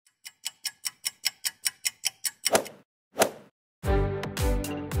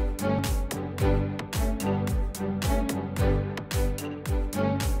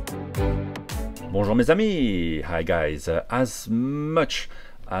Bonjour mes amis! Hi guys! As much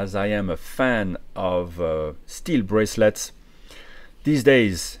as I am a fan of steel bracelets, these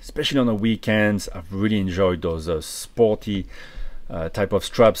days, especially on the weekends, I've really enjoyed those sporty type of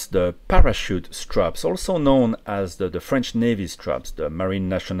straps, the parachute straps, also known as the French Navy straps, the Marine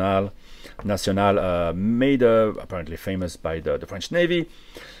Nationale, made apparently famous by the French Navy.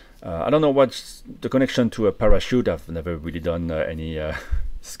 I don't know what's the connection to a parachute. I've never really done any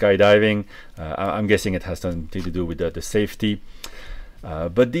skydiving. I'm guessing it has something to do with the safety.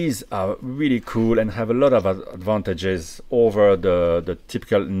 But these are really cool and have a lot of advantages over the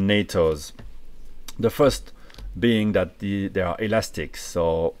typical NATOs. The first being that they are elastic,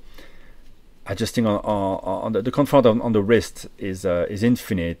 so adjusting on the comfort on the wrist is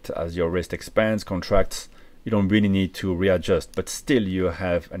infinite. As your wrist expands, contracts, you don't really need to readjust, but still you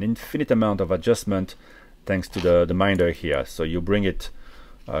have an infinite amount of adjustment thanks to the minder here. So you bring it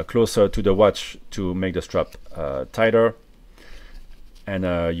closer to the watch to make the strap tighter,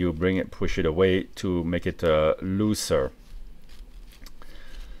 and you push it away to make it looser.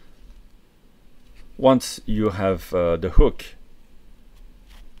 Once you have the hook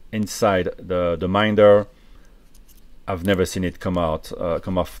inside the minder, I've never seen it come off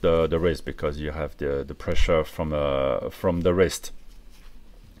the wrist because you have the pressure from the wrist.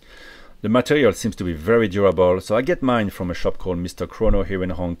 The material seems to be very durable, so I get mine from a shop called Mr. Chrono here in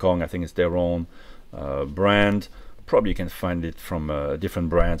Hong Kong. I think it's their own brand. Probably you can find it from different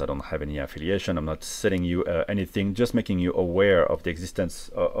brands. I don't have any affiliation. I'm not selling you anything, just making you aware of the existence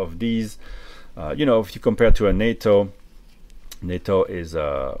of these. You know, if you compare to a NATO is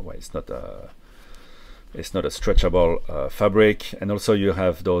well, it's not a stretchable fabric, and also you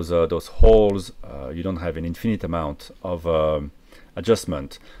have those holes. You don't have an infinite amount of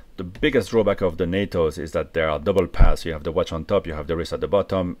adjustment. The biggest drawback of the NATOs is that there are double paths. You have the watch on top, you have the wrist at the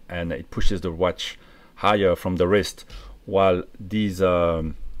bottom, and it pushes the watch higher from the wrist, while these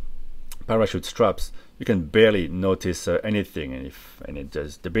parachute straps, you can barely notice anything, and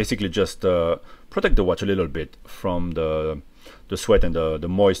they basically just protect the watch a little bit from the sweat and the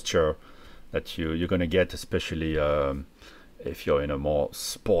moisture that you're gonna get, especially if you're in a more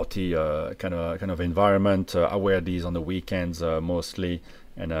sporty kind of environment. I wear these on the weekends mostly,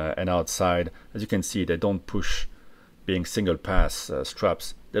 and outside. As you can see, they don't push, being single pass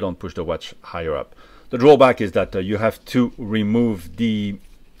straps, they don't push the watch higher up. The drawback is that you have to remove the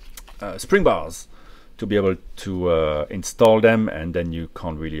spring bars to be able to install them, and then you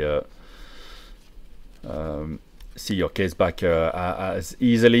can't really see your case back as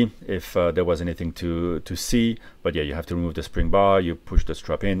easily if there was anything to see. But yeah, you have to remove the spring bar, you push the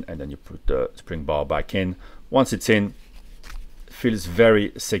strap in, and then you put the spring bar back in. Once it's in, it feels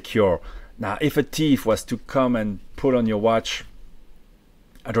very secure. Now, if a thief was to come and pull on your watch,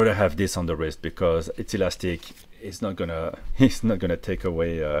 I'd rather have this on the wrist because it's elastic. It's not gonna take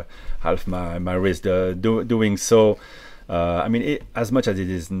away half my wrist doing so. I mean, as much as it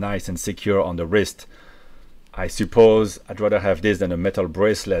is nice and secure on the wrist, I suppose I'd rather have this than a metal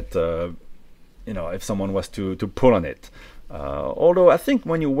bracelet, you know, if someone was to pull on it. Although I think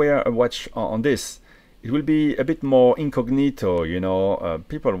when you wear a watch on this, it will be a bit more incognito, you know.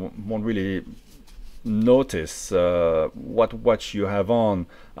 People won't really notice what watch you have on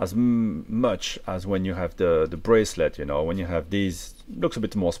as much as when you have the bracelet, you know. When you have these, it looks a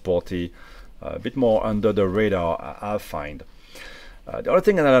bit more sporty, a bit more under the radar, I find. The other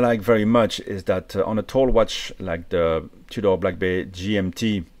thing that I like very much is that on a tall watch like the Tudor Black Bay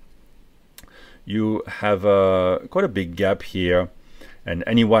GMT, you have quite a big gap here, and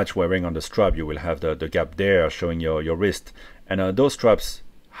any watch wearing on the strap, you will have the gap there showing your wrist, and those straps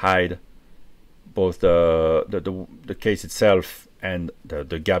hide both the case itself and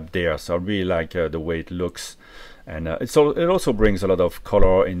the gap there. So I really like the way it looks, and it also brings a lot of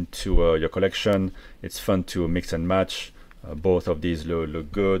color into your collection. It's fun to mix and match. Both of these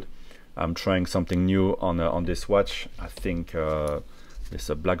look good. I'm trying something new on this watch. I think this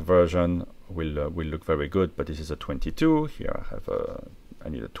black version will look very good, but this is a 22. Here I have I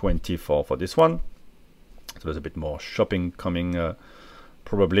need a 20 for this one. So there's a bit more shopping coming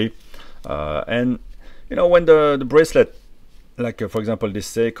probably. And you know, when the bracelet, like for example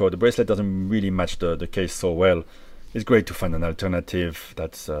this Seiko, the bracelet doesn't really match the case so well, it's great to find an alternative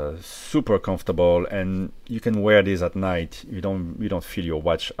that's super comfortable, and you can wear this at night. You don't feel your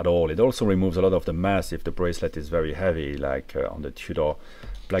watch at all. It also removes a lot of the mass if the bracelet is very heavy, like on the Tudor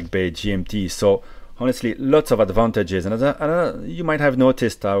Black Bay GMT. So honestly, lots of advantages, and you might have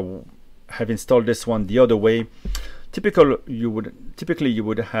noticed I have installed this one the other way. Typically you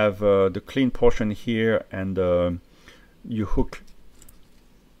would have the clean portion here, and you hook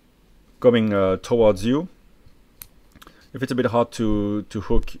coming towards you. If it's a bit hard to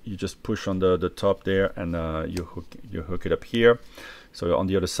hook, you just push on the top there, and you hook it up here. So on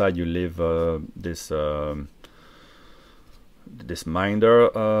the other side you leave this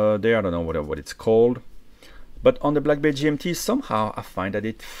minder there. I don't know what it's called. But on the Black Bay GMT, somehow I find that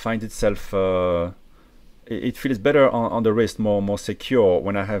it finds itself, it feels better on the wrist, more secure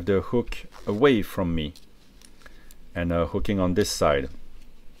when I have the hook away from me and hooking on this side.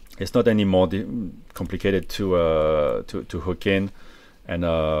 It's not any more complicated to hook in, and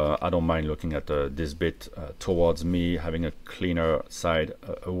I don't mind looking at this bit towards me, having a cleaner side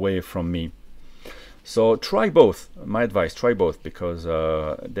away from me. So try both. My advice: try both, because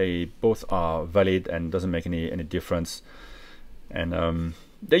they both are valid and doesn't make any difference. And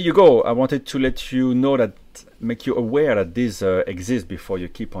there you go. I wanted to let you know that, make you aware that these exist before you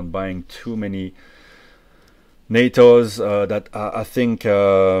keep on buying too many NATOs that I think,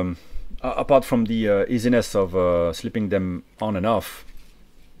 apart from the easiness of slipping them on and off,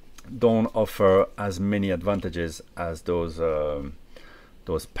 don't offer as many advantages as those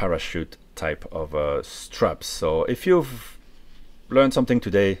parachute type of straps. So if you've learned something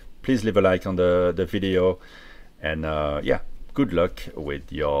today, please leave a like on the video, and yeah, good luck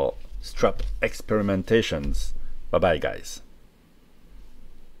with your strap experimentations. Bye bye guys.